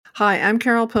Hi, I'm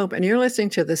Carol Pope, and you're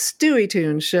listening to the Stewie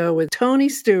Tunes Show with Tony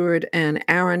Stewart and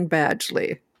Aaron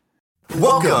Badgley.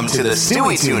 Welcome to the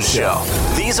Stewie Tunes Show.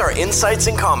 These are insights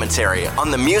and commentary on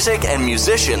the music and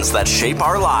musicians that shape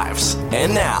our lives.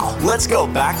 And now, let's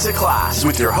go back to class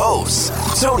with your hosts,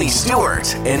 Tony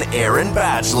Stewart and Aaron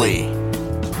Badgley.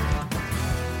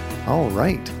 All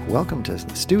right, welcome to the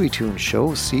Stewie Tunes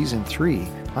Show, Season 3.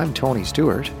 I'm Tony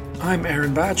Stewart. I'm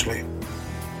Aaron Badgley.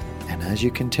 And as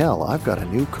you can tell, I've got a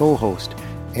new co-host.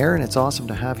 Aaron, it's awesome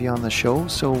to have you on the show.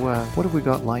 So what have we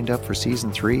got lined up for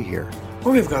Season 3 here?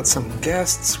 Well, we've got some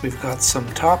guests, we've got some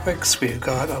topics, we've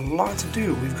got a lot to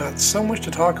do. We've got so much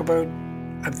to talk about.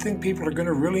 I think people are going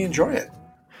to really enjoy it.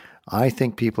 I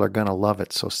think people are going to love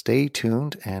it. So stay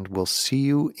tuned, and we'll see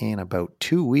you in about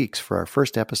 2 weeks for our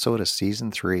first episode of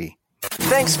Season 3.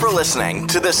 Thanks for listening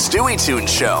to the Stewie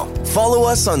Tunes Show. Follow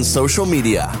us on social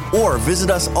media or visit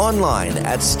us online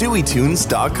at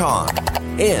stewietunes.com.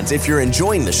 And if you're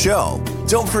enjoying the show,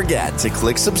 don't forget to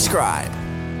click subscribe.